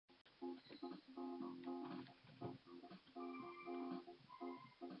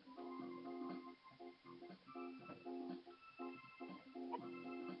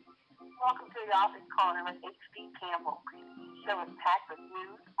Welcome to the Office Corner with H.D. Campbell. The show is packed with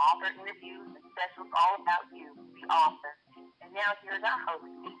news, author interviews, and specials all about you, the author. And now here's our host,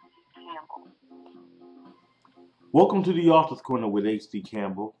 H.D. Campbell. Welcome to the Office Corner with H.D.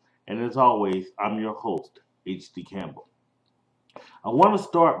 Campbell. And as always, I'm your host, H.D. Campbell. I want to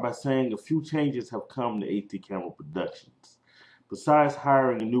start by saying a few changes have come to H.D. Campbell Productions. Besides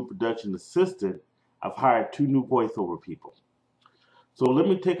hiring a new production assistant, I've hired 2 new voiceover people. So let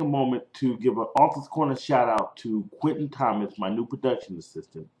me take a moment to give an Office Corner shout out to Quentin Thomas, my new production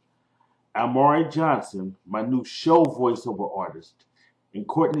assistant, Amari Johnson, my new show voiceover artist, and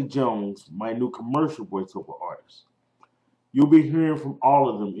Courtney Jones, my new commercial voiceover artist. You'll be hearing from all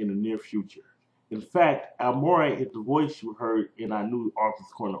of them in the near future. In fact, Amari is the voice you heard in our new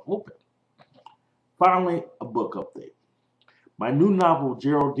Office Corner open. Finally, a book update. My new novel,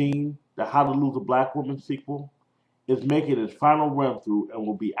 Geraldine, the How to Lose a Black Woman sequel, is making its final run-through and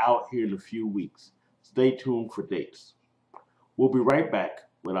will be out here in a few weeks. Stay tuned for dates. We'll be right back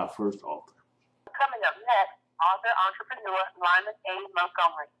with our first author. Coming up next, author-entrepreneur Lyman A.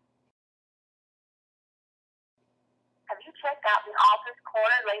 Montgomery. Have you checked out the Author's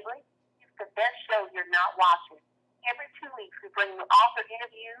Corner lately? It's the best show you're not watching. Every 2 weeks, we bring you author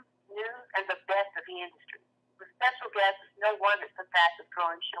interviews, news, and the best of the industry. With special guests, no wonder it's the fastest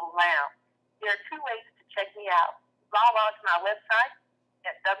growing show around. There are 2 ways to check me out. Log on to my website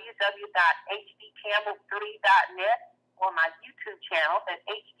at www.hdcampbell3.net or my YouTube channel at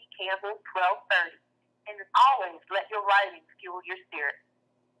hdcampbell1230. And as always, let your writing fuel your spirit.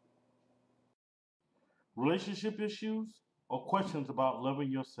 Relationship issues or questions about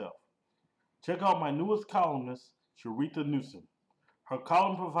loving yourself? Check out my newest columnist, Sharita Newsom. Her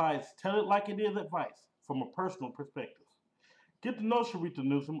column provides tell-it-like-it-is advice from a personal perspective. Get to know Sharita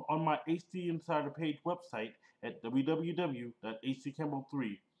Newsom on my HD Insider page website at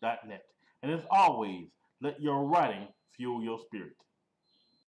www.hdcampbell3.net. And as always, let your writing fuel your spirit.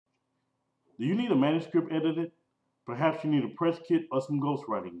 Do you need a manuscript edited? Perhaps you need a press kit or some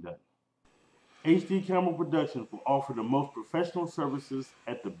ghostwriting done. H.D. Campbell Productions will offer the most professional services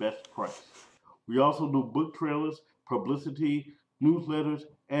at the best price. We also do book trailers, publicity, newsletters,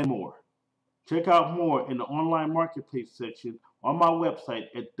 and more. Check out more in the online marketplace section on my website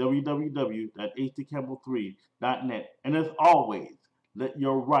at www.hdcampbell3.net. And as always, let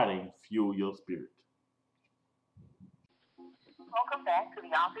your writing fuel your spirit. Welcome back to the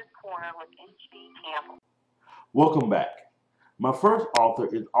Author's Corner with H.D. Campbell. Welcome back. My first author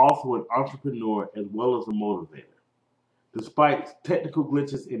is also an entrepreneur as well as a motivator. Despite technical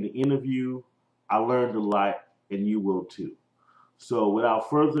glitches in the interview, I learned a lot, and you will too. So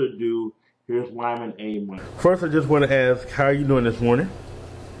without further ado, here's Lyman A. First, I just want to ask, how are you doing this morning?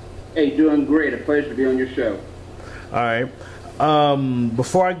 Hey, doing great. A pleasure to be on your show. All right.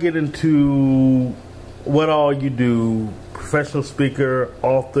 Before I get into what all you do, professional speaker,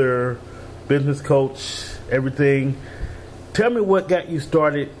 author, business coach, everything, tell me what got you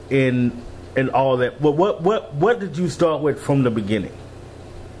started in all that. What did you start with from the beginning?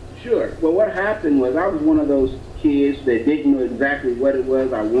 Sure. Well, what happened was I was one of those kids that didn't know exactly what it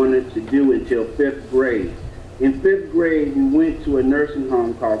was I wanted to do until 5th grade. In 5th grade, we went to a nursing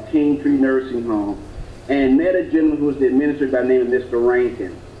home called King Tree Nursing Home and met a gentleman who was the administrator by the name of Mr.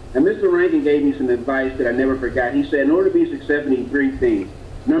 Rankin. And Mr. Rankin gave me some advice that I never forgot. He said, in order to be successful, you need 3 things.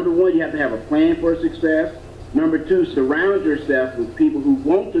 Number 1, you have to have a plan for success. Number 2, surround yourself with people who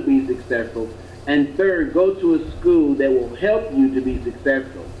want to be successful. And 3rd, go to a school that will help you to be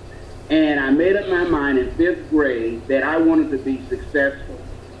successful. And I made up my mind in 5th grade that I wanted to be successful.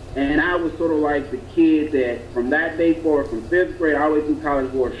 And I was sort of like the kid that from that day forward, from 5th grade all the way through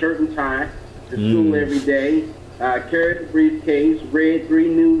college, wore a shirt and tie to school every day, carried a briefcase, read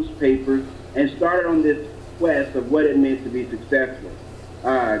 3 newspapers, and started on this quest of what it meant to be successful.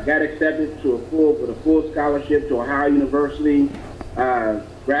 Got accepted with a full scholarship to Ohio University,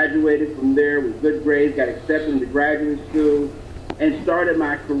 graduated from there with good grades, got accepted into graduate school, and started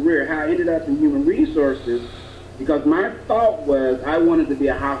my career. How I ended up in human resources, because my thought was I wanted to be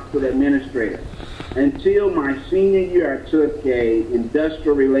a hospital administrator. Until my senior year, I took a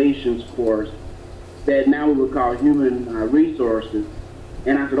industrial relations course that now we would call human resources.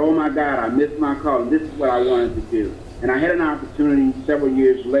 And I said, oh my God, I missed my calling. This is what I wanted to do. And I had an opportunity several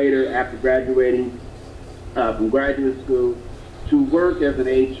years later after graduating from graduate school to work as an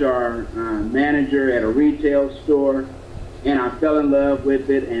HR manager at a retail store. And I fell in love with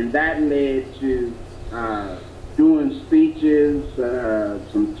it, and that led to doing speeches,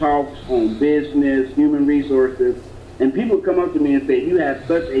 some talks on business, human resources, and people come up to me and say, you have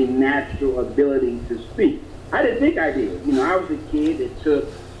such a natural ability to speak. I didn't think I did. You know, I was a kid that took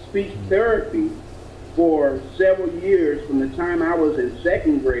speech therapy for several years. From the time I was in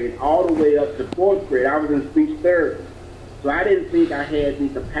second grade all the way up to fourth grade, I was in speech therapy. So I didn't think I had the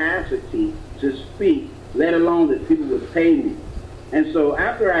capacity to speak, let alone that people would pay me. And so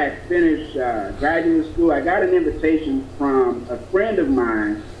after I had finished graduate school, I got an invitation from a friend of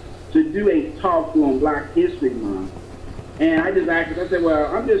mine to do a talk on Black History Month. And I just asked her, I said,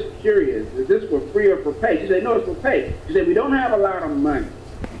 well, I'm just curious, is this for free or for pay? She said, no, it's for pay. She said, we don't have a lot of money,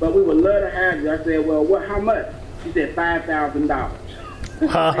 but we would love to have you. I said, well, what? How much? She said, $5,000. A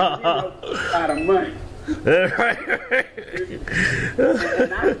lot of money.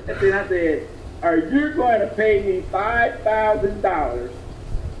 And I said, are you going to pay me $5,000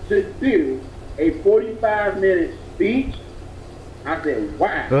 to do a 45-minute speech? I said,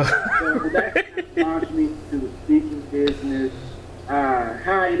 wow. So that launched me to the speaking business.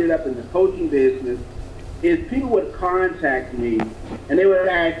 How I ended up in the coaching business is people would contact me and they would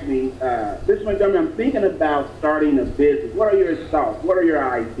ask me, Mr. Montgomery, I'm thinking about starting a business. What are your thoughts? What are your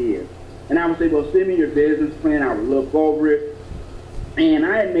ideas? And I would say, well, send me your business plan. I would look over it. And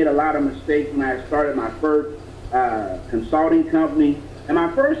I had made a lot of mistakes when I started my first consulting company. And my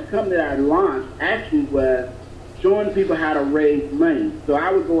first company that I launched actually was showing people how to raise money. So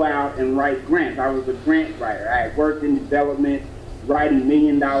I would go out and write grants. I was a grant writer. I had worked in development, writing $1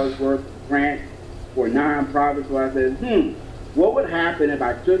 million worth of grants for nonprofits. So I said, what would happen if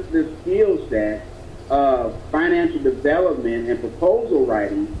I took this skill set of financial development and proposal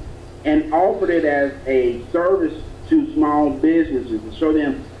writing and offered it as a service to small businesses to show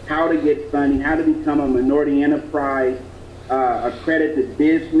them how to get funding, how to become a minority enterprise, accredited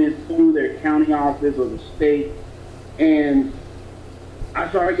business through their county office or the state. And I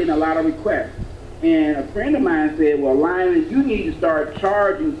started getting a lot of requests. And a friend of mine said, well, Lyman, you need to start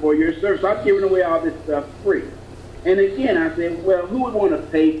charging for your service. So I'm giving away all this stuff free. And again, I said, well, who would want to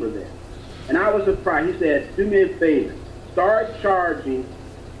pay for this? And I was surprised. He said, do me a favor. Start charging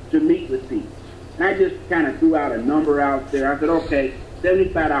to meet with people. And I just kind of threw out a number out there. I said, okay,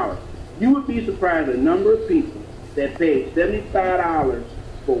 $75. You would be surprised the number of people that paid $75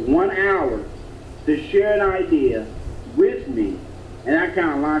 for 1 hour to share an idea with me. And that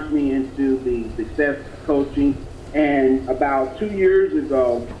kind of launched me into the success coaching. And about 2 years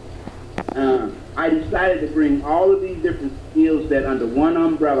ago, I decided to bring all of these different skill sets under one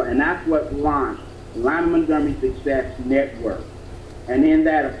umbrella, and that's what launched the Lyman Montgomery Success Network. And in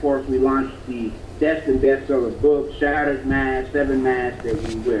that, of course, we launched the Destined bestseller book, Shattered Masks, 7 Masks That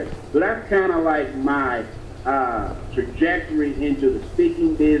We Wear. So that's kind of like my trajectory into the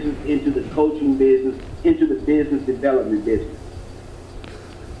speaking business, into the coaching business, into the business development business.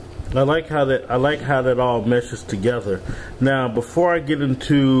 I like how that all meshes together. Now, before I get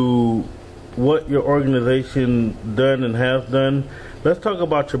into what your organization done and has done, let's talk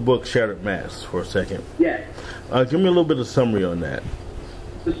about your book, Shattered Masks, for a second. Yes. Give me a little bit of summary on that.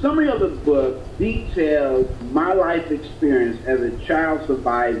 The summary of the book details my life experience as a child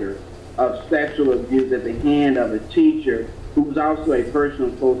survivor of sexual abuse at the hand of a teacher who was also a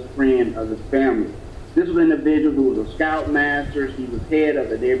personal close friend of the family. This was an individual who was a scoutmaster. He was head of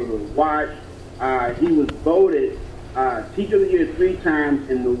the neighborhood watch. He was voted Teacher of the Year 3 times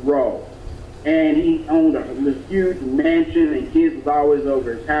in a row. And he owned a huge mansion, and kids was always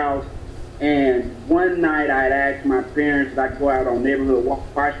over his house. And one night I had asked my parents if I could go out on neighborhood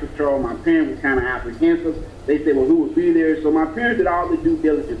watch patrol. My parents were kind of apprehensive. They said, well, who would be there? So my parents did all the due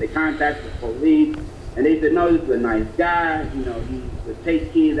diligence. They contacted the police, and they said, no, this is a nice guy. You know, he would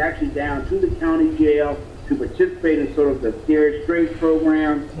take kids actually down to the county jail to participate in sort of the Scared Straight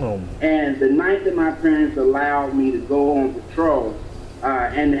program. And the night that my parents allowed me to go on patrol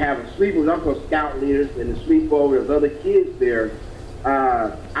and to have a sleep, it was also scout leaders and a sleepover of other kids there.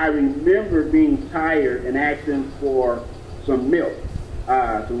 I remember being tired and asking for some milk,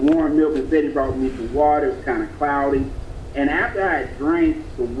 some warm milk. Instead, he brought me some water. It was kind of cloudy. And after I had drank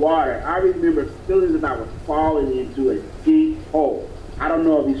the water, I remember feeling as I was falling into a deep hole. I don't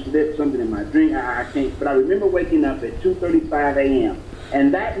know if he slipped something in my drink. I can't. But I remember waking up at 2:35 a.m.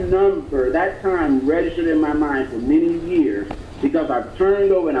 And that number, that time registered in my mind for many years because I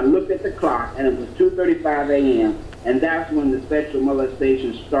turned over and I looked at the clock and it was 2:35 a.m. And that's when the sexual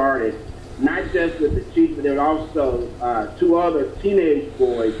molestation started, not just with the teacher, but there were also 2 other teenage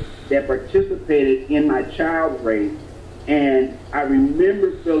boys that participated in my child rape. And I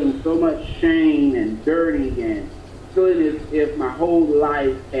remember feeling so much shame and dirty and feeling as if my whole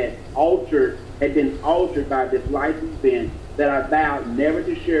life had been altered by this life event that I vowed never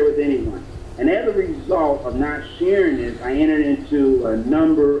to share with anyone. And as a result of not sharing this, I entered into a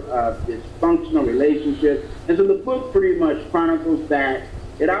number of dysfunctional relationships. And so the book pretty much chronicles that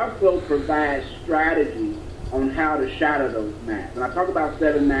It also provides strategies on how to shatter those masks. And I talk about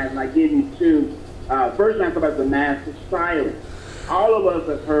 7 masks, and I give you 2. First, I talk about the mask of silence. All of us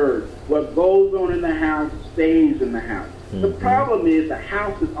have heard what goes on in the house stays in the house. Mm-hmm. The problem is the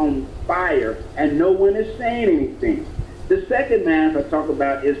house is on fire and no one is saying anything. The second mask I talk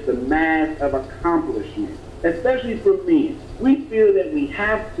about is the mask of accomplishment, especially for men. We feel that we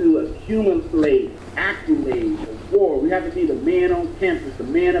have to accumulate accolades, awards. We have to be the man on campus, the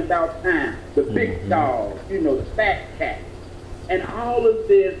man about time, the big dog, the fat cat. And all of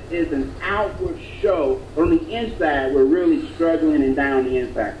this is an outward show. On the inside, we're really struggling and down the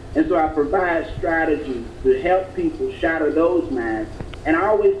inside. And so I provide strategies to help people shatter those masks. And I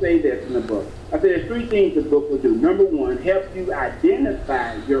always say this in the book. I say there's 3 things the book will do. Number 1, help you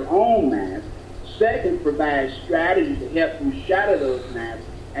identify your own mask. Second, provide strategies to help you shatter those masks.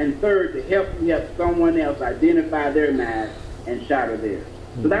 And third, to help you help someone else identify their mask and shatter theirs.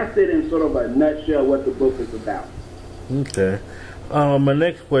 So that's it in sort of a nutshell what the book is about. Okay. My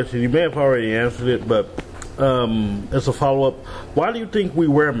next question, you may have already answered it, but as a follow-up, why do you think we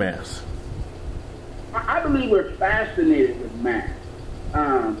wear masks? I believe we're fascinated with masks.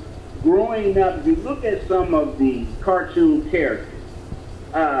 Growing up, if you look at some of the cartoon characters,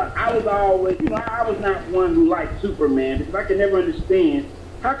 I was always, I was not one who liked Superman because I could never understand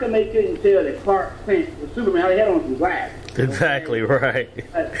how come they couldn't tell that Clark Kent was Superman. They had on some glasses. Exactly, right.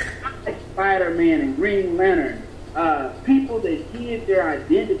 Like Spider-Man and Green Lantern. People that hid their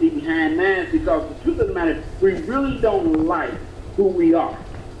identity behind masks because the truth of the matter, we really don't like who we are.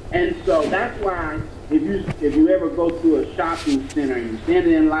 And so that's why if you ever go through a shopping center and you're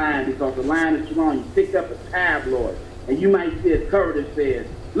standing in line because the line is too long, you pick up a tabloid and you might see a cover that says,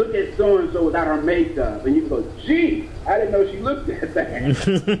 "Look at so-and-so without her makeup." And you go, "Gee, I didn't know she looked that bad." I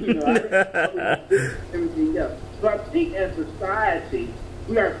didn't know everything else. So I think as a society,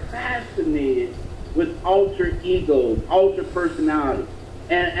 we are fascinated with alter egos, alter personalities.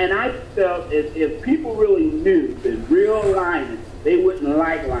 And I felt if people really knew the real Lyman, they wouldn't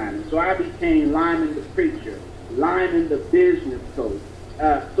like Lyman. So I became Lyman the preacher, Lyman the business coach.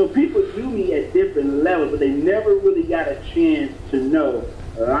 So people knew me at different levels, but they never really got a chance to know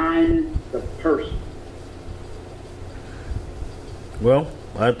Lyman the person. Well,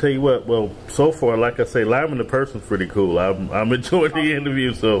 I'll tell you what. Well, so far, like I say, Lyman the person's pretty cool. I'm enjoying the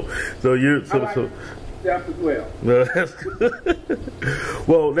interview. So you're so. As well. No, that's good.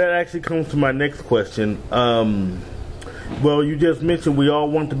 Well, that actually comes to my next question. Well, you just mentioned we all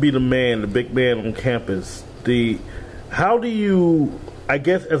want to be the man, the big man on campus. How do you, I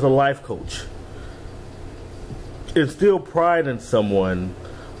guess, as a life coach, instill pride in someone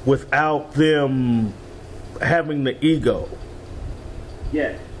without them having the ego?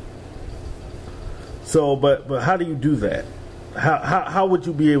 Yes. So, but how do you do that? How would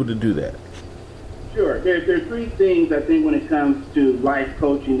you be able to do that? Sure. There are 3 things I think when it comes to life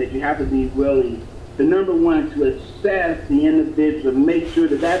coaching that you have to be willing to, number 1, to assess the individual, make sure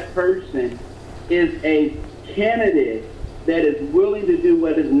that that person is a candidate that is willing to do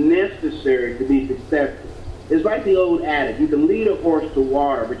what is necessary to be successful. It's like the old adage, you can lead a horse to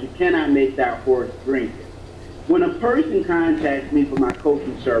water, but you cannot make that horse drink it. When a person contacts me for my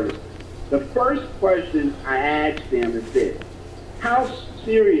coaching service, the first question I ask them is this: how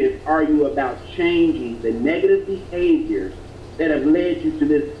serious are you about changing the negative behaviors that have led you to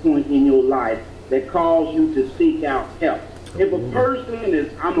this point in your life that cause you to seek out help? If a person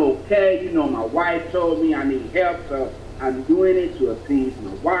is, "I'm okay, my wife told me I need help, so I'm doing it to appease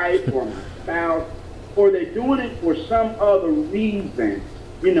my wife or my spouse," or they're doing it for some other reason,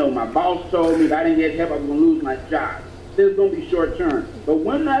 "My boss told me if I didn't get help, I was going to lose my job," this is going to be short term. But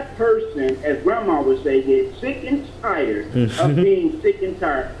when that person, as Grandma would say, gets sick and tired of being sick and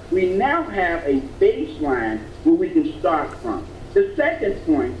tired, we now have a baseline where we can start from. The second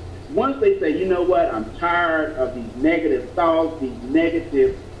point, once they say, "You know what, I'm tired of these negative thoughts, these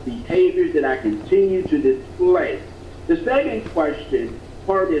negative behaviors that I continue to display," the second question,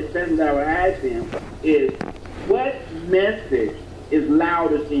 part of the assessment that I would ask them is, what message is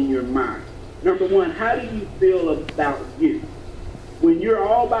loudest in your mind? Number 1, how do you feel about you? When you're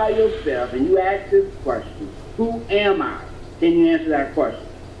all by yourself and you ask this question, "Who am I?" Can you answer that question?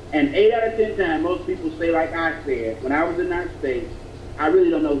 And 8 out of 10 times, most people say, like I said, when I was in that state, "I really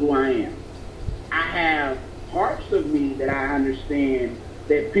don't know who I am. I have parts of me that I understand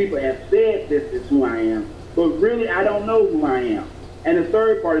that people have said this is who I am, but really I don't know who I am." And the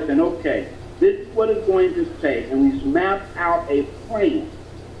third part is saying, "Okay, this is what it's going to take," and we map out a plan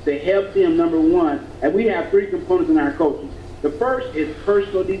to help them, number 1, and we have 3 components in our coaching. The first is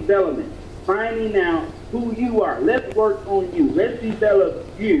personal development. finding out who you are. Let's work on you. Let's develop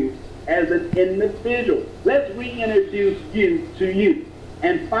you as an individual. Let's reintroduce you to you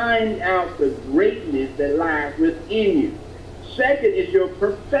and find out the greatness that lies within you. Second is your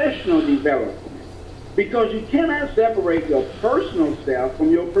professional development, because you cannot separate your personal self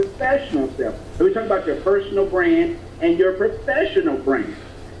from your professional self. So we talk about your personal brand and your professional brand.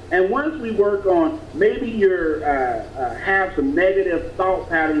 And once we work on, maybe you're have some negative thought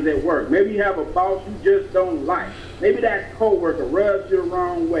patterns at work. Maybe you have a boss you just don't like. Maybe that coworker rubs you the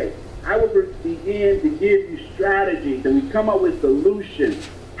wrong way. I will begin to give you strategies, and we come up with solutions,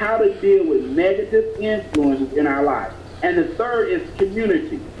 how to deal with negative influences in our lives. And the third is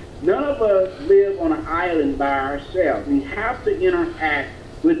community. None of us live on an island by ourselves. We have to interact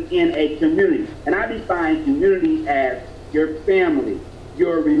within a community. And I define community as your family,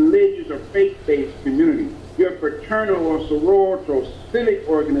 your religious or faith-based community, your fraternal or sorority civic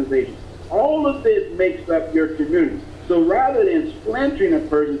organization. All of this makes up your community. So rather than splintering a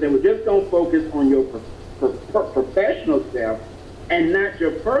person, then we're just going to focus on your professional self and not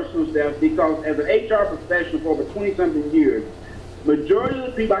your personal self, because as an HR professional for over 20-something years, majority of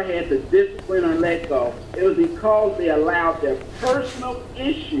the people I had to discipline or let go, it was because they allowed their personal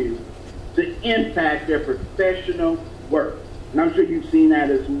issues to impact their professional work. And I'm sure you've seen that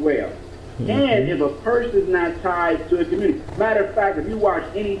as well. Mm-hmm. And if a person is not tied to a community, matter of fact, if you watch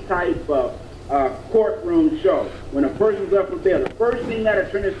any type of courtroom show, when a person's up for bail, the first thing that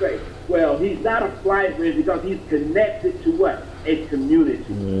attorney say, well, he's not a flight risk because he's connected to what? A community.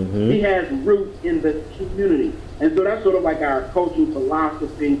 Mm-hmm. He has roots in the community. And so that's sort of like our coaching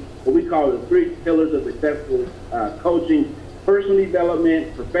philosophy, what we call the 3 pillars of successful coaching: personal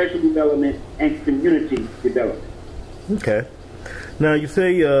development, professional development, and community development. Okay. Now you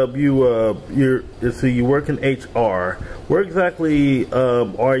say you work in HR. Where exactly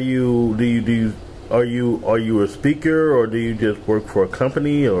are you? Are you a speaker, or do you just work for a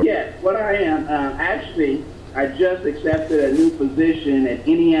company? Or yes, what I am actually, I just accepted a new position at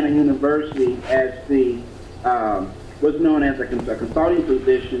Indiana University as the what's known as a consulting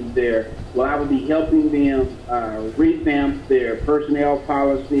position there. Well, I will be helping them revamp their personnel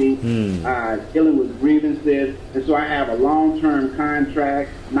policy, dealing with grievances. And so I have a long-term contract,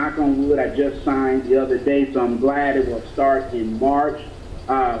 knock on wood, I just signed the other day, so I'm glad it will start in March,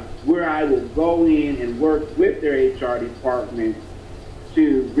 where I will go in and work with their HR department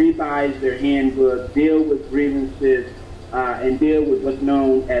to revise their handbook, deal with grievances, and deal with what's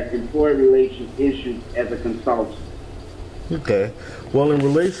known as employee relations issues as a consultant. Okay. Well, in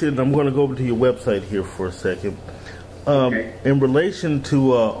relation, I'm going to go over to your website here for a second. Okay. In relation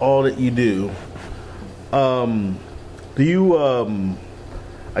to all that you do you,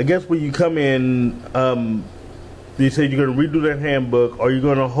 I guess when you come in, you said you're going to redo that handbook. Are you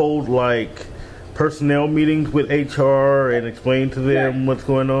going to hold, like, personnel meetings with HR and explain to them what's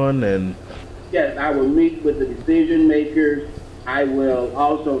going on? And yes, I will meet with the decision makers. I will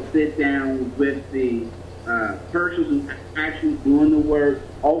also sit down with the persons who are actually doing the work,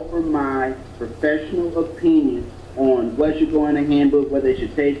 offer my professional opinion on what should go in the handbook, what they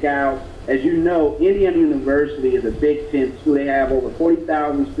should take out. As you know, Indiana University is a Big Ten school. They have over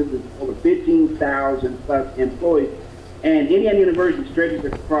 40,000 students, over 15,000 plus employees. And Indiana University stretches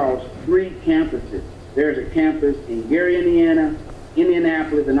across 3 campuses. There's a campus in Gary, Indiana,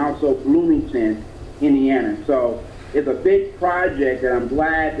 Indianapolis, and also Bloomington, Indiana. So it's a big project that I'm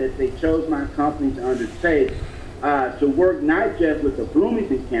glad that they chose my company to undertake, to work not just with the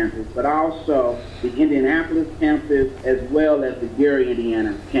Bloomington campus, but also the Indianapolis campus as well as the Gary,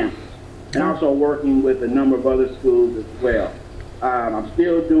 Indiana campus. And also working with a number of other schools as well. I'm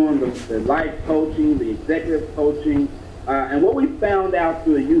still doing the life coaching, the executive coaching, and what we found out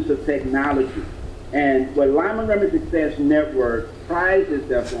through the use of technology. And what Lyman Montgomery Success Network prides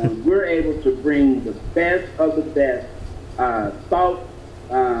itself on, we're able to bring the best of the best thought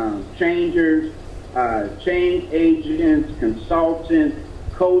changers, change agents, consultants,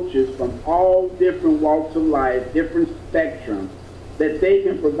 coaches from all different walks of life, different spectrums, that they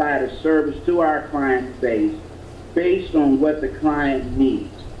can provide a service to our client base based on what the client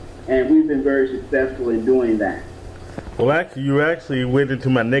needs. And we've been very successful in doing that. Well, actually, you actually went into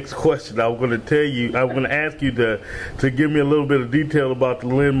my next question. I was going to tell you, I was going to ask you to give me a little bit of detail about the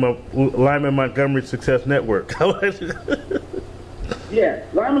Lyman Montgomery Success Network. Yeah,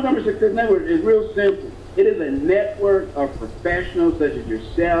 Lyman Montgomery Success Network is real simple. It is a network of professionals such as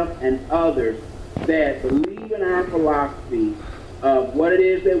yourself and others that believe in our philosophy of what it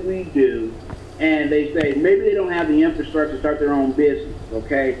is that we do, and they say maybe they don't have the infrastructure to start their own business,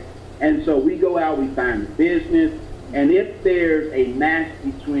 okay? And so we go out, we find the business, and if there's a match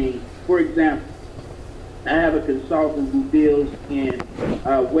between For example, I have a consultant who deals in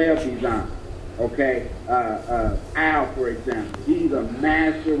web design. Okay, Al, for example, he's a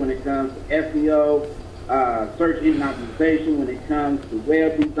master when it comes to SEO, search engine optimization. When it comes to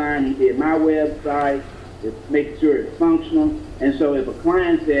web design, he did my website, making sure it's functional. And so if a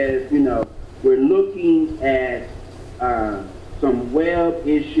client says, you know, we're looking at some web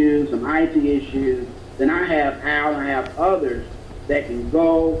issues, some IT issues, then I have Al and I have others that can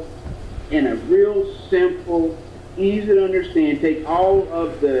go in a real simple, easy to understand, take all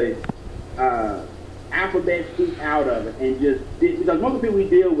of the alphabet soup out of it, and just, because most of the people we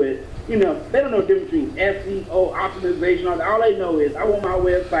deal with, you know, they don't know the difference between SEO, optimization, all they know is, I want my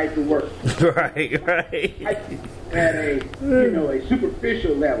website to work. Right. At a, you know, a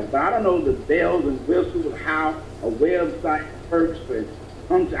superficial level, but I don't know the bells and whistles of how a website works, but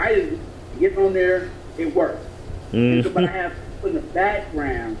I just get on there, it works. And so, but I have people in the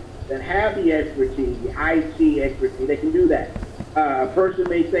background that have the expertise, the IT expertise, they can do that. A person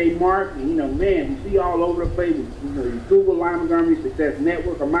may say marketing, you know, man, we see all over the place, you know, you Google Montgomery Success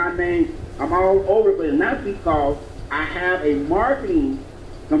Network or my name, I'm all over the place, and that's because I have a marketing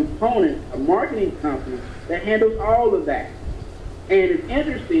component, a marketing company that handles all of that. And it's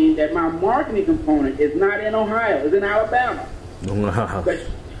interesting that my marketing component is not in Ohio, it's in Alabama. Wow. But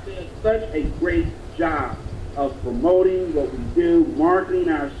she does such a great job of promoting what we do, marketing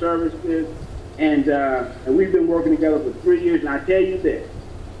our services, and we've been working together for 3 years. And I tell you this,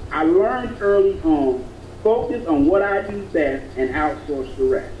 I learned early on, focus on what I do best and outsource the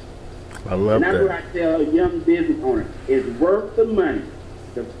rest. I love that. And that's what I tell young business owners, it's worth the money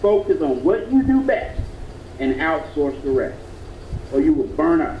to focus on what you do best and outsource the rest, or you will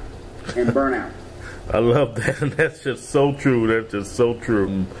burn up and burn out. I love that, and that's just so true. That's just so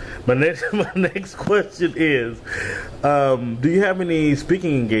true. My next question is, do you have any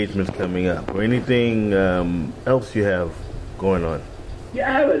speaking engagements coming up, or anything else you have going on? Yeah,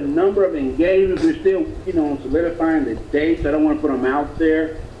 I have a number of engagements. We're still, you know, solidifying the dates. I don't want to put them out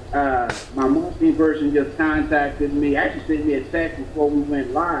there. My marketing person just contacted me, actually sent me a text before we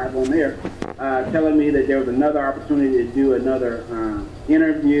went live on there, telling me that there was another opportunity to do another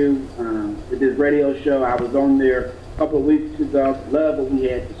interview with this radio show. I was on there a couple of weeks ago, loved what we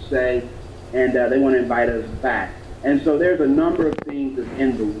had to say, and they want to invite us back. And so there's a number of things that's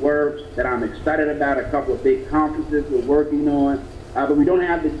in the works that I'm excited about, a couple of big conferences we're working on, but we don't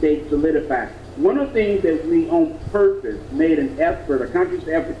have the date solidified. One of the things that we on purpose made an effort, a conscious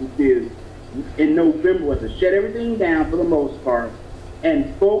effort to do in November was to shut everything down for the most part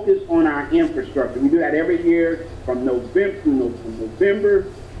and focus on our infrastructure. We do that every year from November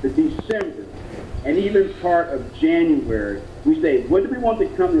to December, and even part of January. We say, what do we want the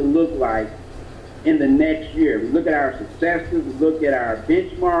company to look like in the next year? We look at our successes, we look at our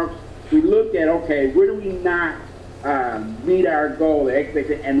benchmarks, we look at, okay, where do we not meet our goal, the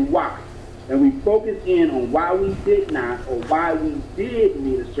expectation, and why? And we focus in on why we did not, or why we did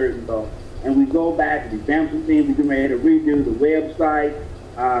meet a certain goal. And we go back and revamp some things. We can ready to redo the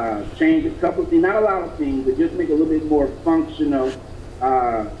website, change a couple of things, not a lot of things, but just make it a little bit more functional.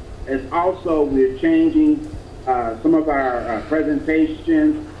 As also, we're changing some of our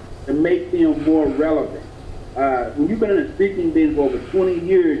presentations to make them more relevant. When you've been in a speaking business for over 20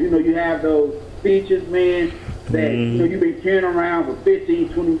 years, you know, you have those speeches, man, that you know, you've been carrying around for 15,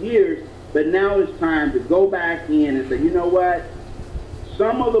 20 years. But now it's time to go back in and say, you know what?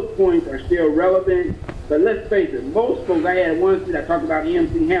 Some of the points are still relevant, but let's face it, most folks, I had one that talked about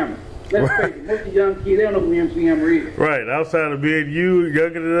MC Hammer. Let's face it, most of the young kids, they don't know who MC Hammer is. Right, outside of being you,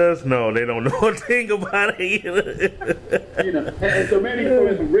 younger than us, no, they don't know a thing about it either. You know, and so maybe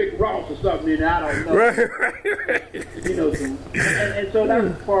you some Rick Ross or something, and I don't know. Right. You know, and so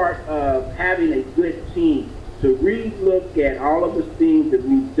that's part of having a good team, to re-look at all of the things that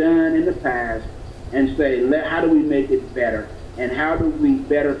we've done in the past and say, how do we make it better? And how do we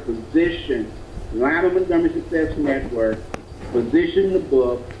better position Lyman Montgomery Success Network, position the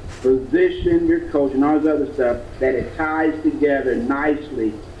book, position your coach, and all this other stuff, that it ties together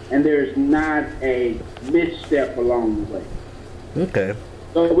nicely and there's not a misstep along the way. Okay.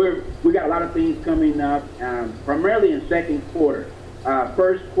 So we got a lot of things coming up, primarily in second quarter.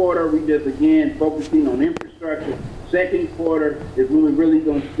 First quarter, we just, again, focusing on infrastructure. Second quarter is when we're really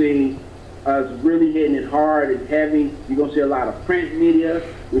going to see us really hitting it hard and heavy. You're going to see a lot of print media.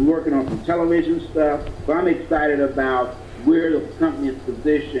 We're working on some television stuff. So I'm excited about where the company is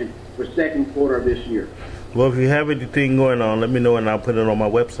positioned for second quarter of this year. Well, if you have anything going on, let me know and I'll put it on my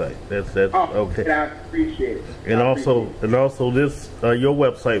website. That's okay. I appreciate it. And also this your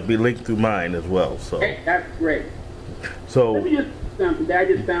website be linked through mine as well. So hey, that's great. So let me just something that I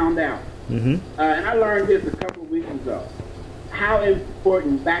just found out, and I learned this a couple of weeks ago. How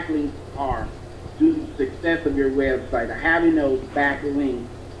important backlinks are to the success of your website, having those backlinks,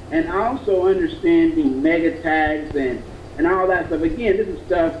 and also understanding mega tags and all that stuff. Again, this is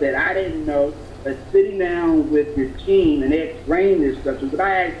stuff that I didn't know, but sitting down with your team and they explain this stuff. So I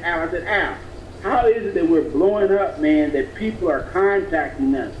asked Al, I said, Al, how is it that we're blowing up, man, that people are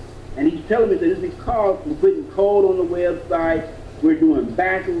contacting us? And he's telling me that it's because we're putting code on the website, we're doing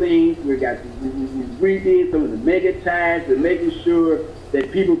backlinks, we redid some of the mega tags and making sure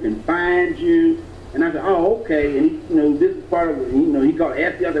that people can find you. And I said, oh, okay. And he, this is part of it. He called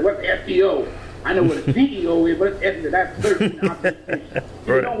it SEO. I said, what's SEO? I know what a CEO is, but it's SEO. That's search engine optimization. He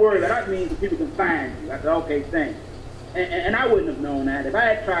said, don't worry, that means that people can find you. I said, okay, thanks. And I wouldn't have known that. If I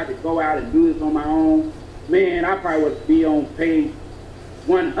had tried to go out and do this on my own, man, I probably would be on page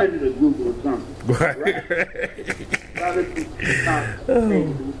 100 of Google or something. Right? Rather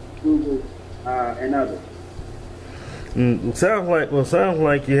than Google and others. Sounds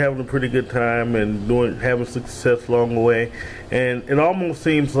like you're having a pretty good time and having success along the way, and it almost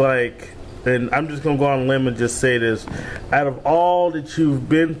seems like, and I'm just gonna go on a limb and just say this: out of all that you've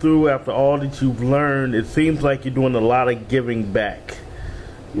been through, after all that you've learned, it seems like you're doing a lot of giving back.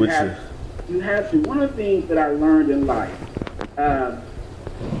 You have to. One of the things that I learned in life,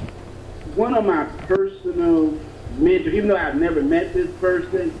 one of my personal mentors, even though I've never met this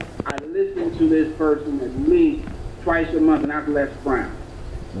person, I listen to this person at least twice a month, and that's Les Brown.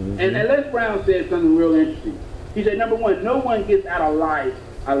 And Les Brown said something real interesting. He said, number one, no one gets out of life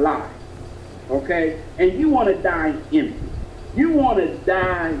alive, okay? And you want to die empty. You want to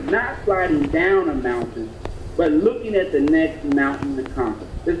die not sliding down a mountain, but looking at the next mountain to conquer.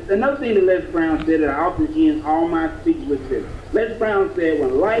 There's another thing that Les Brown said that I often end all my speeches with this. Les Brown said,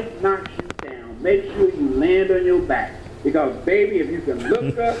 when life knocks you down, make sure you land on your back. Because, baby, if you can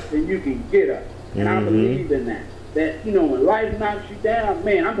look up, then you can get up. And I believe in that. That, when life knocks you down,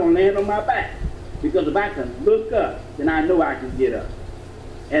 man, I'm going to land on my back. Because if I can look up, then I know I can get up.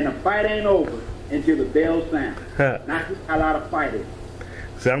 And the fight ain't over until the bell sounds. Not just how loud a fight is.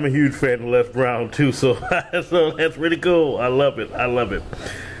 See, I'm a huge fan of Les Brown, too, so that's really cool. I love it.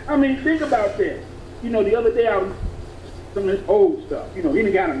 I mean, think about this. The other day I was some of this old stuff. He done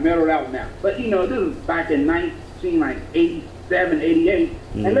kind of mellowed out now. But, this was back in 1987, 88.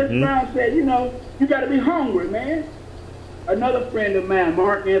 And Les Brown said, you got to be hungry, man. Another friend of mine,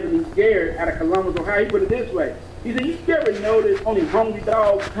 Mark Anthony Garrett, out of Columbus, Ohio, he put it this way. He said, you ever notice only hungry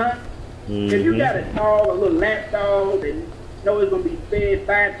dogs hunt? If you got a dog, a little lap dog, that know it's going to be fed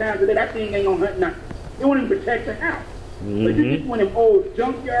 5 times a day, that thing ain't going to hunt nothing. It won't even protect the house. But you get one of them old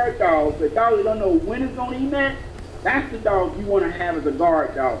junkyard dogs, the dog that don't know when it's going to eat that, that's the dog you want to have as a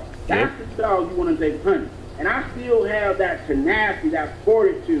guard dog. That's the dog you want to take hunting. And I still have that tenacity, that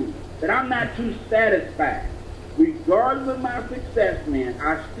fortitude, that I'm not too satisfied. Regardless of my success, man,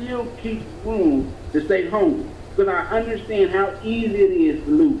 I still keep room to stay hungry because I understand how easy it is to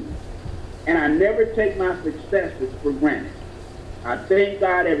lose. And I never take my successes for granted. I thank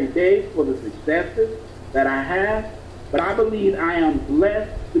God every day for the successes that I have, but I believe I am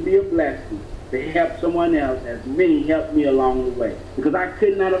blessed to be a blessing to help someone else as many helped me along the way. Because I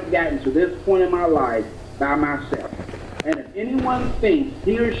could not have gotten to this point in my life by myself. And if anyone thinks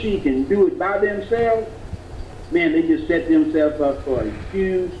he or she can do it by themselves, man, they just set themselves up for a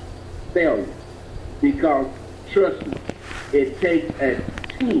huge failure. Because, trust me, it takes a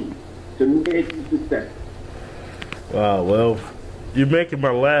team to make you successful. Wow, well, you're making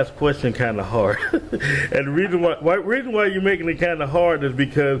my last question kind of hard. And the reason why you're making it kind of hard is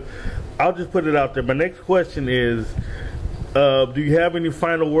because, I'll just put it out there. My next question is, do you have any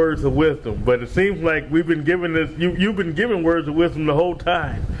final words of wisdom? But it seems like we've been giving this, you've been giving words of wisdom the whole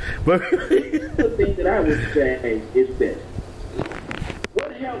time. But the thing that I would say is this.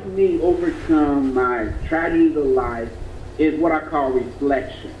 What helped me overcome my tragedies of life is what I call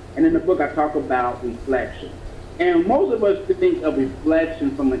reflection. And in the book I talk about reflection. And most of us think of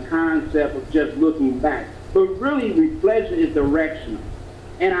reflection from the concept of just looking back. But really, reflection is directional.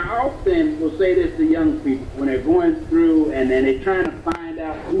 And I often will say this to young people when they're going through and then they're trying to find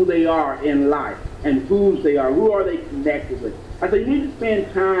out who they are in life and whose they are. Who are they connected with? I say you need to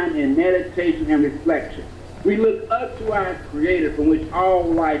spend time in meditation and reflection. We look up to our Creator from which all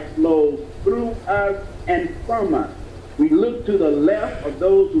life flows through us and from us. We look to the left of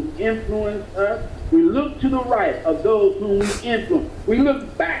those who influence us. We look to the right of those whom we influence. We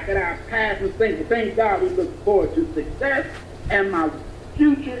look back at our past and think, thank God we look forward to success, and my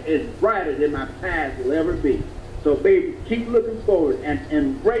future is brighter than my past will ever be. So, baby, keep looking forward and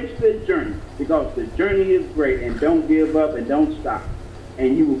embrace the journey because the journey is great, and don't give up and don't stop,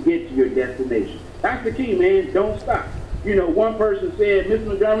 and you will get to your destination. That's the key, man. Don't stop. You know, one person said, Mr.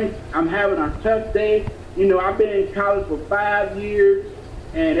 Montgomery, I'm having a tough day. You know, I've been in college for 5 years,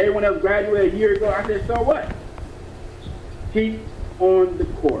 and everyone else graduated a year ago. I said, so what? Keep on the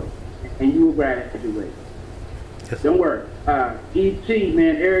course, and you will graduate. Yes. Don't worry. E.T.,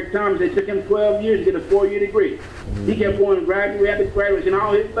 man, Eric Thomas, it took him 12 years to get a 4-year degree. He kept going to graduate after graduation,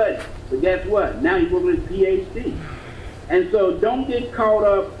 all his buddies. But guess what? Now he's working with his PhD. And so don't get caught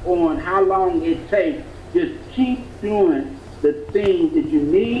up on how long it takes. Just keep doing the things that you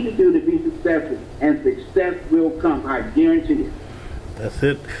need to do to be successful, and success will come. I guarantee you. That's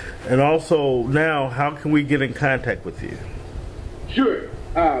it. And also, now, how can we get in contact with you? Sure.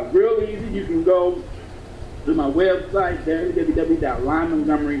 Real easy. You can go to my website,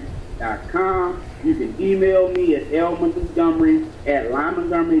 www.lymemontgomery.com. You can email me at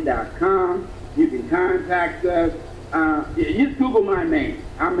lmontgomery@lymemontgomery.com. You can contact us. Just Google my name.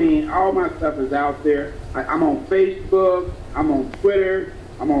 I mean, all my stuff is out there. I'm on Facebook. I'm on Twitter.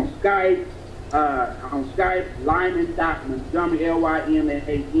 I'm on Skype. Lyman.Montgomery, Lyman.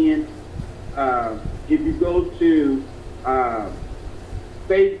 If you go to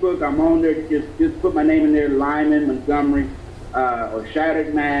Facebook, I'm on there. Just put my name in there, Lyman Montgomery, or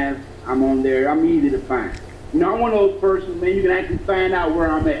Shattered Mass. I'm on there. I'm easy to find. You know, I'm one of those persons, man, you can actually find out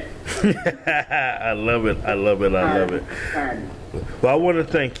where I'm at. I love it. I love it. I love it. Well, I want to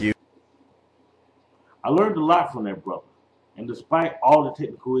thank you. I learned a lot from that brother. And despite all the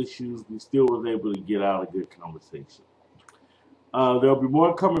technical issues, we still was able to get out a good conversation. There'll be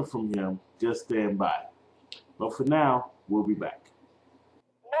more coming from him. Just stand by. But for now, we'll be back.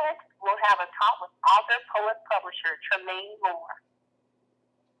 Next, we'll have a talk with author, poet, publisher Tremayne Moore.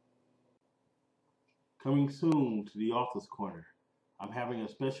 Coming soon to the Author's Corner, I'm having a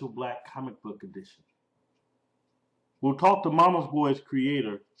special Black comic book edition. We'll talk to Mama's Boy's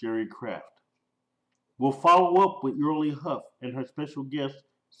creator, Jerry Craft. We'll follow up with Yurley Huff and her special guest,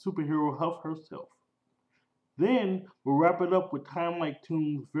 superhero Huff herself. Then we'll wrap it up with Time Like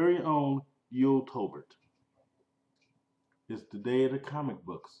Toon's very own Yule Tobert. It's the day of the comic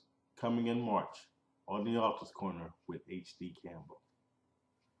books, coming in March on the Author's Corner with H.D. Campbell.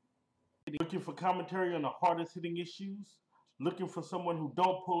 Looking for commentary on the hardest hitting issues? Looking for someone who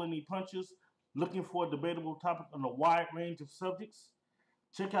don't pull any punches? Looking for a debatable topic on a wide range of subjects?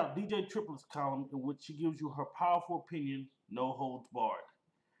 Check out DJ Triplet's column, in which she gives you her powerful opinion, no holds barred.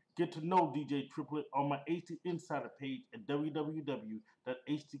 Get to know DJ Triplet on my HD Insider page at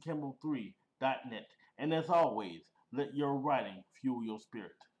www.hdcampbell3.net. And as always, let your writing fuel your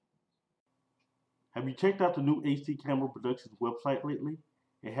spirit. Have you checked out the new H.D. Campbell Productions website lately?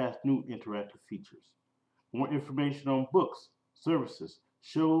 It has new interactive features. More information on books, services,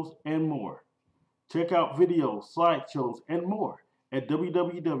 shows, and more. Check out videos, slideshows, and more at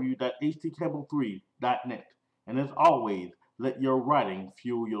www.hdcampbell3.net. And as always, let your writing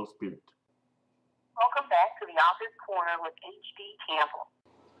fuel your spirit. Welcome back to the Author's Corner with H.D. Campbell.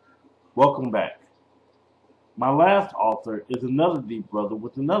 Welcome back. My last author is another deep brother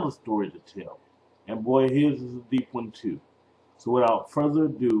with another story to tell. And boy, his is a deep one too. So without further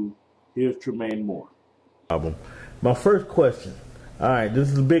ado, here's Tremayne Moore. My first question. All right,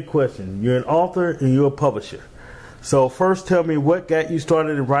 this is a big question. You're an author and you're a publisher. So first tell me what got you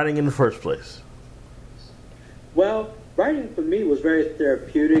started in writing in the first place. Well, writing for me was very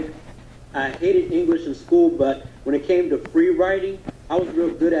therapeutic. I hated English in school, but when it came to free writing, I was real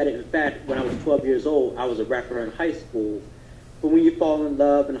good at it. In fact, when I was 12 years old, I was a rapper in high school. But when you fall in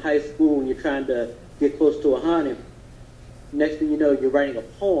love in high school and you're trying to get close to a honey, next thing you know, you're writing a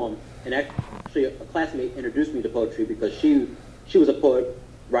poem. And actually, a classmate introduced me to poetry because she was a poet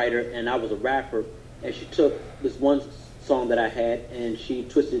writer and I was a rapper. And she took this one song that I had and she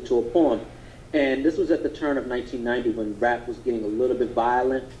twisted it to a poem. And this was at the turn of 1990 when rap was getting a little bit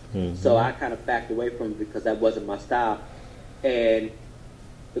violent. Mm-hmm. So I kind of backed away from it because that wasn't my style. And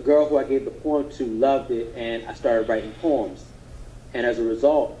the girl who I gave the poem to loved it, and I started writing poems. And as a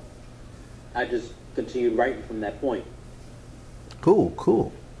result, I just continued writing from that point. Cool,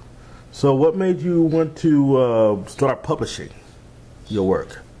 cool. So what made you want to start publishing your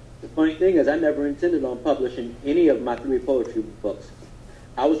work? The funny thing is I never intended on publishing any of my 3 poetry books.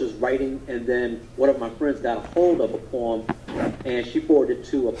 I was just writing, and then one of my friends got a hold of a poem, and she forwarded it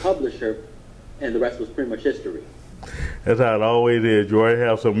to a publisher, and the rest was pretty much history. That's how it always is. You already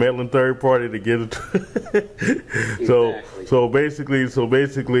have some meddling third party to get it. Exactly. So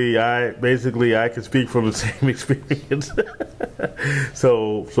basically, I can speak from the same experience.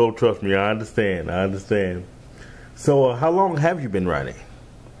 so trust me, I understand. So how long have you been writing?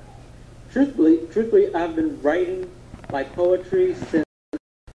 Truthfully, I've been writing like poetry since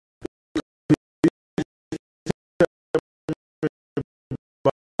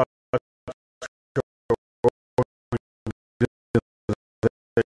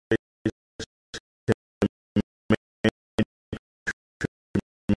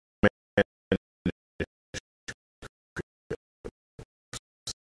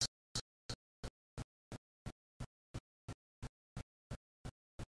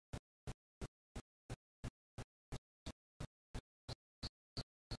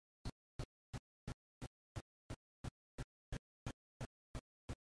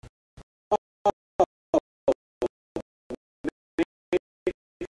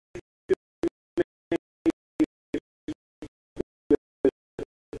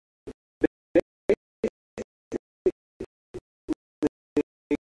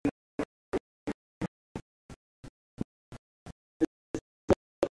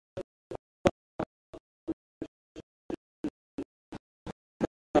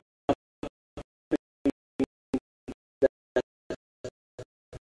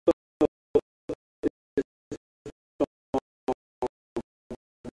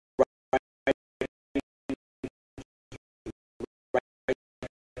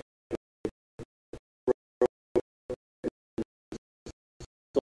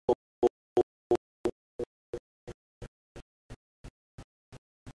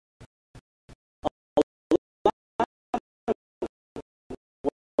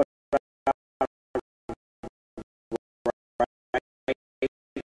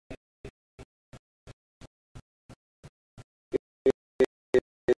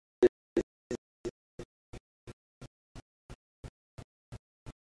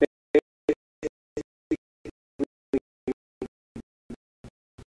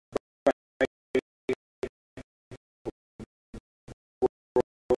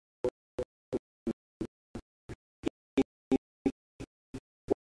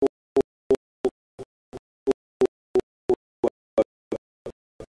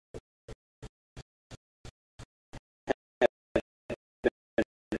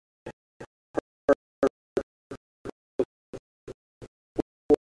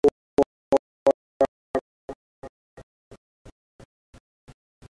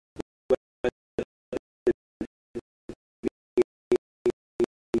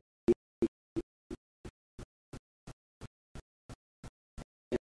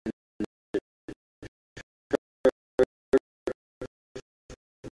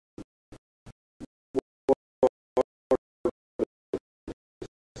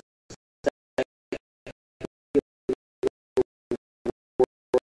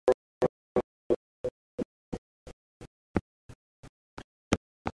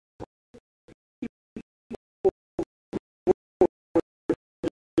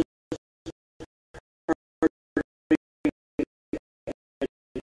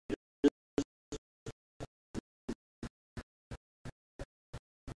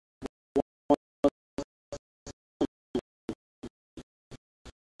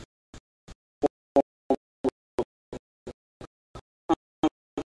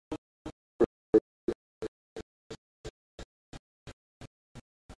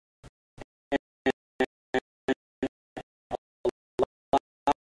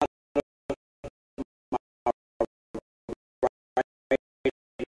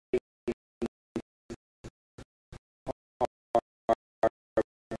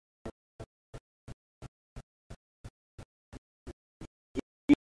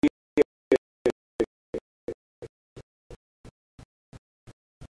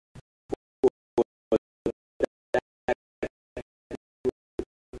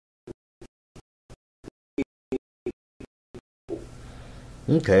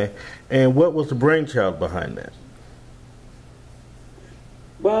Okay. And what was the brainchild behind that?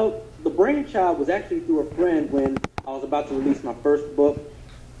 Well, the brainchild was actually through a friend when I was about to release my first book,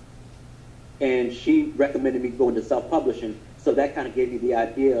 and she recommended me going to self-publishing. So that kind of gave me the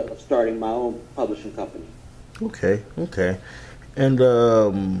idea of starting my own publishing company. Okay, okay. And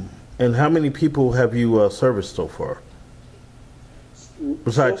how many people have you serviced so far?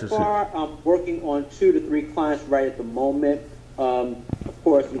 Besides so far, I'm working on 2 to 3 clients right at the moment. Of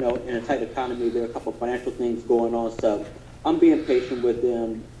course, you know, in a tight economy, there are a couple of financial things going on, so I'm being patient with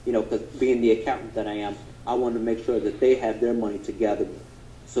them, you know, because being the accountant that I am, I want to make sure that they have their money together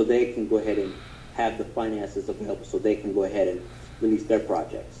so they can go ahead and have the finances available so they can go ahead and release their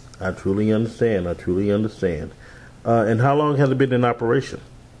projects. I truly understand. I truly understand. And how long has it been in operation?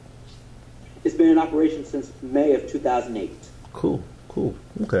 It's been in operation since May of 2008. Cool, cool.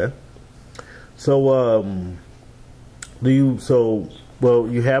 Okay. So, Well,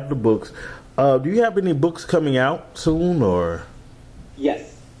 you have the books. Do you have any books coming out soon, or?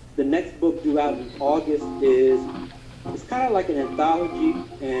 Yes. The next book due out in August it's kind of like an anthology,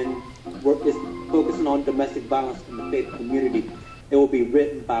 and it's focusing on domestic violence in the faith community. It will be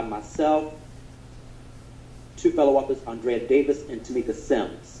written by myself, two fellow authors, Andrea Davis and Tamika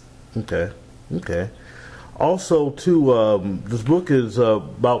Sims. Okay. Also, too, this book is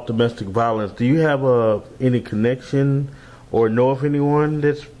about domestic violence. Do you have any connection or know of anyone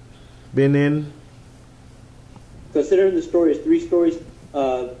that's been in? Considering the story is 3 stories,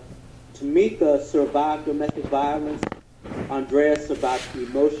 Tamika survived domestic violence, Andrea survived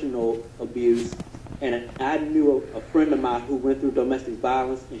emotional abuse, and I knew a friend of mine who went through domestic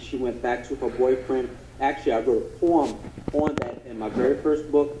violence, and she went back to her boyfriend. Actually, I wrote a poem on that in my very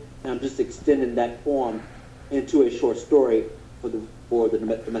first book, and I'm just extending that poem into a short story for the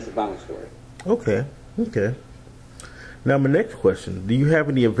domestic violence story. Okay. Now, my next question, do you have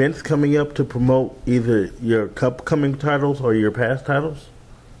any events coming up to promote either your upcoming titles or your past titles?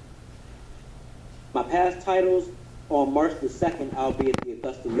 My past titles, on March the 2nd, I'll be at the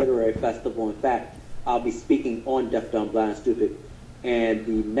Augusta Literary Festival. In fact, I'll be speaking on Deaf, Dumb, Blind, Stupid. And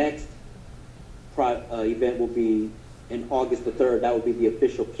the next event will be in August the 3rd. That will be the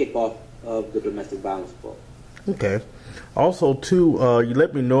official kickoff of the domestic violence book. Okay. Also, too, you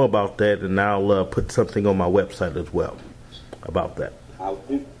let me know about that, and I'll put something on my website as well about that. I'll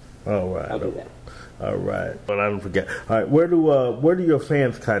do that. All right. But I don't forget. All right. Where do your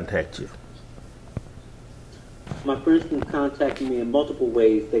fans contact you? My friends can contact me in multiple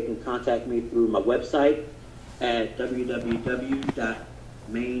ways. They can contact me through my website at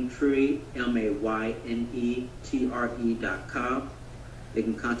www.maynetre.com. They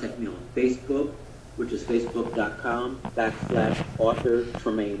can contact me on Facebook, which is facebook.com/author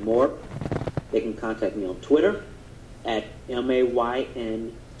Tremayne Moore. They can contact me on Twitter at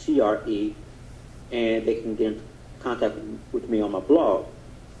MAYNTRE, and they can get in contact with me on my blog,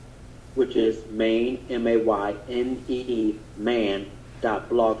 which is Maine, MAYNEE,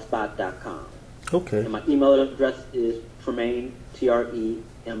 man.blogspot.com. Okay. And my email address is Tremayne, TREMAYNE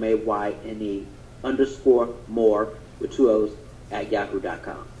 _Moore with 2 O's at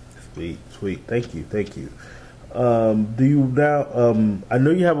yahoo.com. Sweet. Thank you. Do you now? I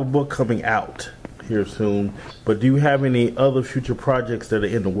know you have a book coming out here soon, but do you have any other future projects that are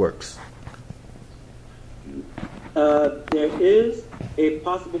in the works? There is a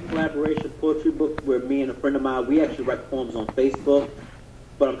possible collaboration poetry book where me and a friend of mine, we actually write poems on Facebook,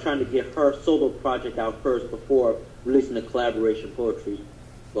 but I'm trying to get her solo project out first before releasing the collaboration poetry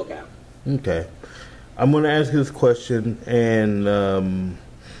book out. Okay. I'm going to ask you this question, and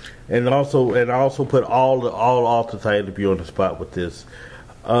also put all authors I interview on the spot with this,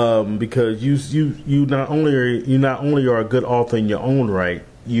 because you not only are a good author in your own right,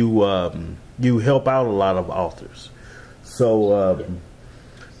 you help out a lot of authors. So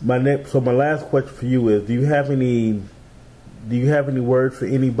my last question for you is: Do you have any words for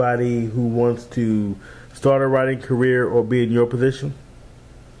anybody who wants to start a writing career or be in your position?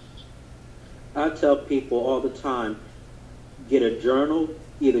 I tell people all the time, get a journal,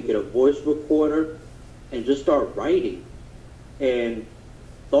 either get a voice recorder, and just start writing. And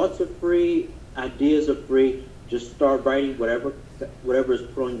thoughts are free, ideas are free. Just start writing whatever is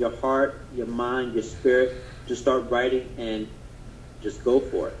put on your heart, your mind, your spirit. Just start writing and just go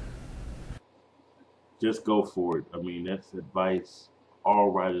for it. Just go for it. I mean, that's advice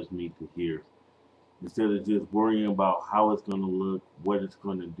all writers need to hear. Instead of just worrying about how it's going to look, what it's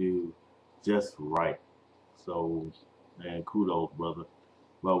going to do, just write. So, man, kudos, brother.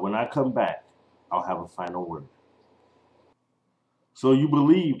 Well, when I come back, I'll have a final word. So you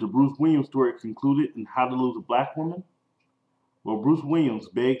believe the Bruce Williams story concluded in How to Lose a Black Woman? Well, Bruce Williams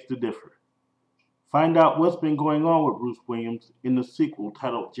begs to differ. Find out what's been going on with Bruce Williams in the sequel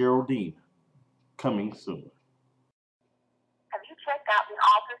titled Geraldine, coming soon. Have you checked out the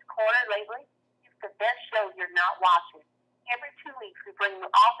Author's Corner lately? It's the best show you're not watching. Every 2 weeks we bring you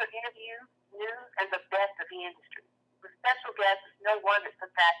author interviews, news, and the best of the industry. With special guests, no wonder it's the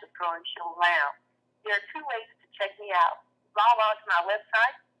fastest growing show around. There are 2 ways to check me out. Log on to my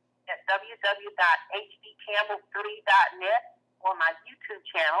website at www.hdcampbell3.net or my YouTube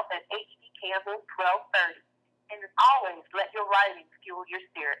channel at hdcampbell1230. And as always, let your writing fuel your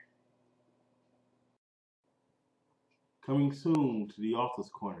spirit. Coming soon to the Author's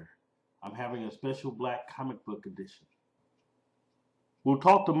Corner, I'm having a special Black comic book edition. We'll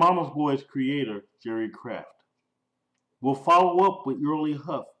talk to Mama's Boy's creator, Jerry Craft. We'll follow up with Early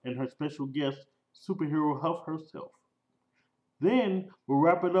Huff and her special guest, superhero Huff herself. Then we'll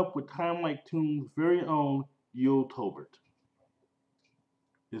wrap it up with Time Like Toon's very own Yul Tolbert.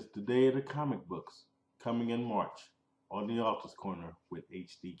 It's the day of the comic books, coming in March on the Author's Corner with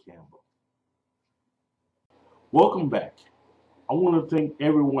H.D. Campbell. Welcome back. I want to thank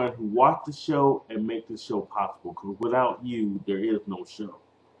everyone who watched the show and make the show possible, because without you, there is no show.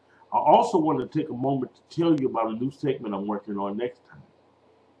 I also want to take a moment to tell you about a new segment I'm working on next time.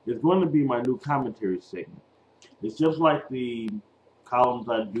 It's going to be my new commentary segment. It's just like the columns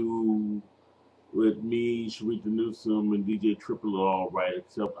I do with me, Sharita Newsom, and DJ Triple All right,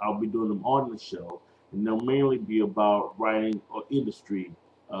 except I'll be doing them on the show, and they'll mainly be about writing or industry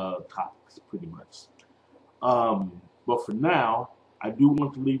topics, pretty much. But for now, I do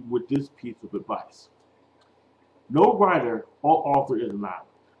want to leave you with this piece of advice. No writer or author is an island,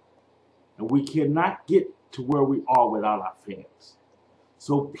 and we cannot get to where we are without our fans.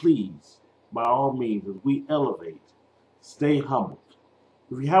 So please, by all means, as we elevate, stay humbled.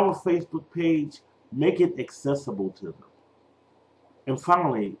 If you have a Facebook page, make it accessible to them. And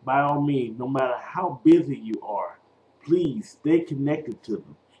finally, by all means, no matter how busy you are, please stay connected to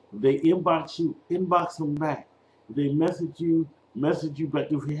them. If they inbox you, inbox them back. If they message you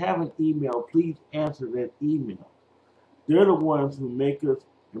back. If you have an email, please answer that email. They're the ones who make us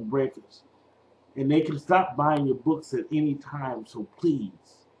and break us. And they can stop buying your books at any time, so please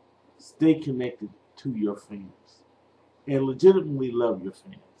stay connected to your fans. And legitimately love your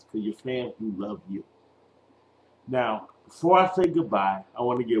fans, because your fans do love you. Now, before I say goodbye, I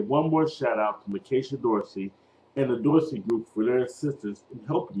want to give one more shout out to Makesha Dorsey and the Dorsey Group for their assistance in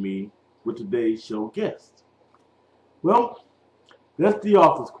helping me with today's show guest. Well, that's the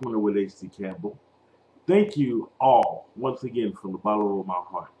Author's Corner with H.D. Campbell. Thank you all once again from the bottom of my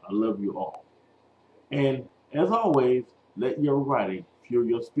heart. I love you all. And as always, let your writing fuel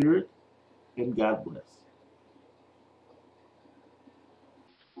your spirit, and God bless.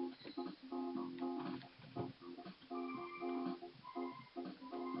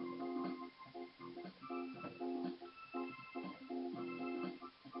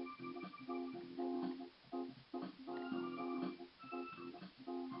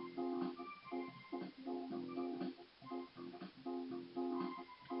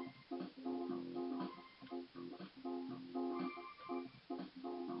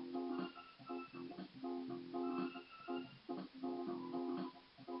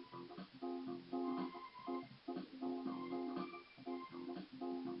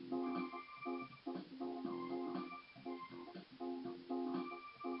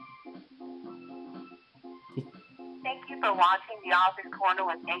 Thank you for watching The Author's Corner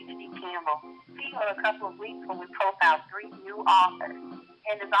with H.D. Campbell. See you in a couple of weeks when we profile 3 new authors.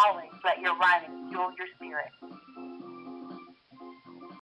 And as always, let your writing fuel your spirit.